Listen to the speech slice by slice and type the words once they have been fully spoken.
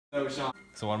So, Sean.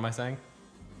 So what am I saying?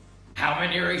 How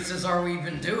many races are we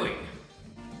even doing?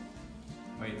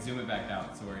 Wait, zoom it back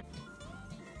out. So we're...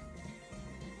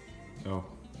 Oh.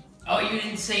 Oh, you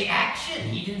didn't say action.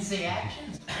 He didn't say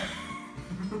action.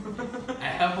 I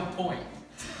have a point.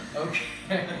 Okay.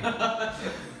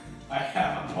 I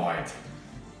have a point.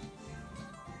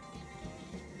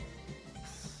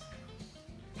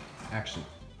 Action.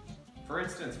 For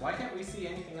instance, why can't we see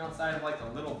anything outside of like a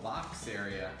little box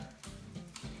area?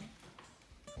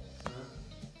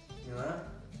 You know that?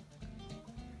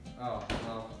 Oh,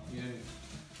 well, you didn't...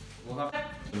 We'll have...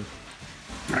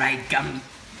 Right, gummy.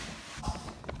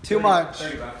 Too much.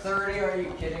 30 bucks. 30, are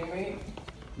you kidding me?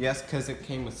 Yes, because it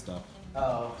came with stuff.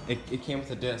 Oh. It came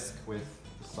with a disc with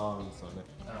songs on it.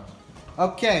 Oh.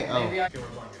 Okay. Maybe Oh.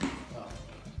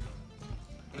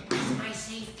 It's my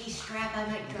safety strap, I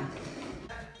might drop it.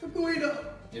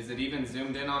 Is it even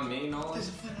zoomed in on me, Nolan?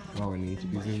 Oh, we need to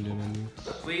be zoomed in on you.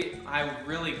 Please, I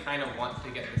really kind of want to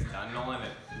get this done, Nolan.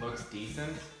 It looks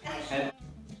decent. And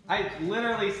I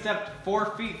literally stepped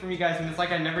 4 feet from you guys, and it's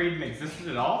like I never even existed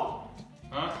at all.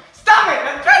 Huh? Stop it!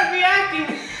 I'm trying to be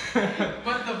acting!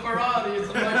 But the Ferrari is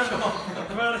on my shoulder.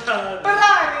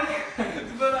 Ferrari!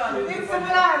 Ferrari. It's a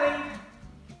Ferrari!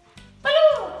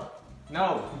 Baloo!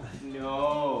 No.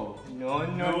 No. No, no,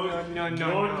 no, no, no,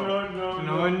 no,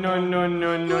 no, no, no, no,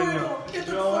 no, no. Get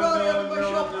the Ferrari out of my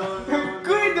shop.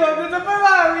 Guido, there's a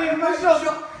Ferrari in my shop!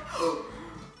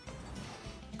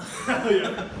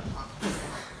 Yeah.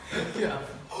 Yeah.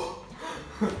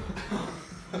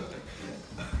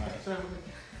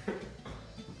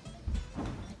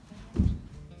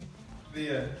 The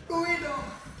end.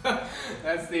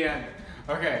 That's the end.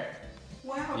 Okay.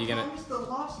 Wow, You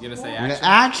gonna say action?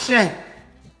 Action.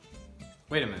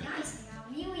 Wait a minute. Nice now,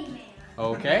 Wee Man.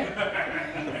 Okay.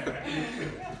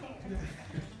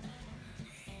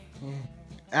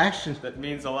 Action. That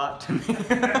means a lot to me.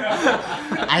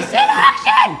 I said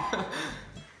action.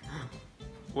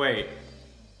 Wait.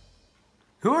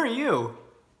 Who are you?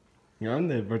 I'm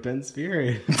the pretend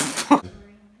spirit.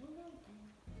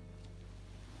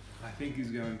 I think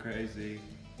he's going crazy.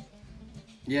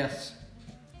 Yes.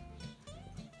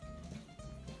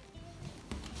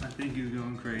 I think he's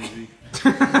going crazy.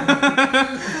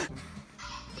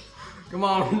 Come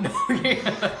on.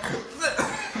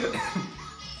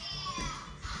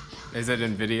 Is it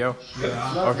in video?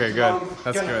 Yeah. Okay, good.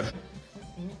 That's good.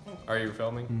 Are you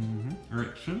filming? Mm-hmm.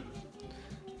 Action.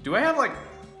 Do I have like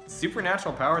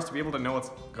supernatural powers to be able to know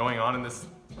what's going on in this?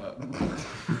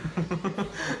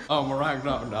 Oh, my rag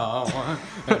down.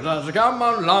 It does come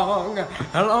along.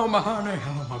 Hello, my honey.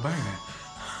 Hello, my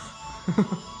baby.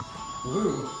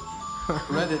 Woo.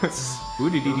 Credits.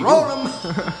 Roll them.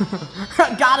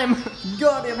 Got him!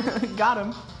 Got him. Got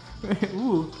him!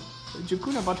 Ooh,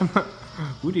 Jakuna bottom.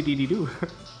 Ooh dee dee dee doo.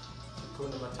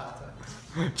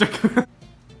 Jakuna.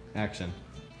 Action.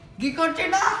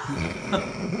 Gigotina.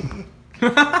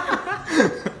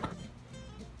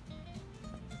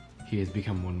 He has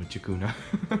become one with Jakuna.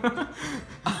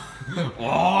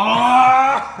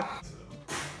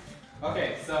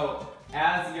 Okay, so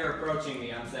as you're approaching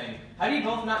me, I'm saying, how do you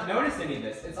both not notice any of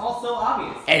this? It's all so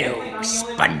obvious. Hello,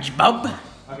 SpongeBob.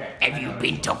 Okay. Have you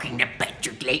been talking to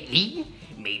Patrick lately?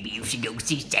 Maybe you should go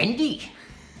see Sandy.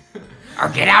 Or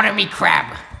get out of me,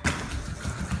 crab.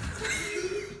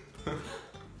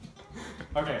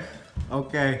 Okay.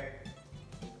 Okay.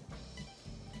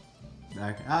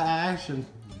 Action.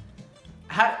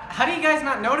 How do you guys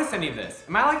not notice any of this?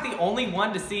 Am I like the only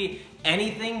one to see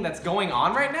anything that's going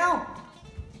on right now?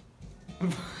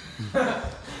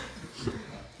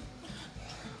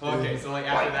 Okay, so like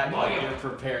after that, you're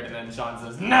prepared, and then Sean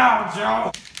says, "Now,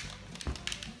 Joe."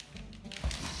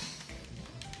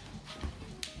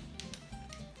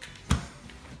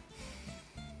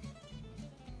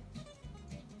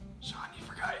 Sean, you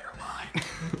forgot your line.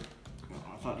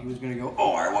 I thought he was gonna go,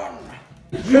 oh, I won.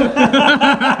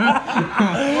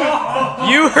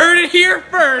 You heard it here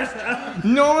first.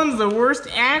 Nolan's the worst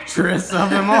actress of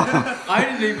them all. I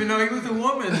didn't even know he was a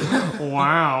woman.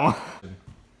 Wow.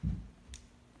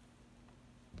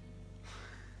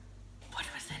 What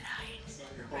was the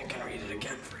line? I can read it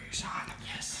again for you, Sean.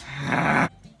 Yes.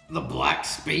 The black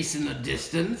space in the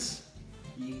distance.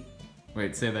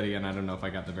 Wait, say that again. I don't know if I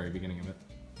got the very beginning of it.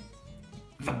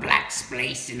 The black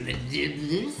space in the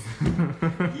distance.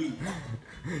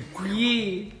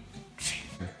 Yee.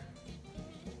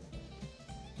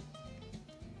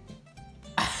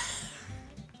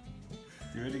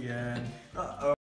 Do it again.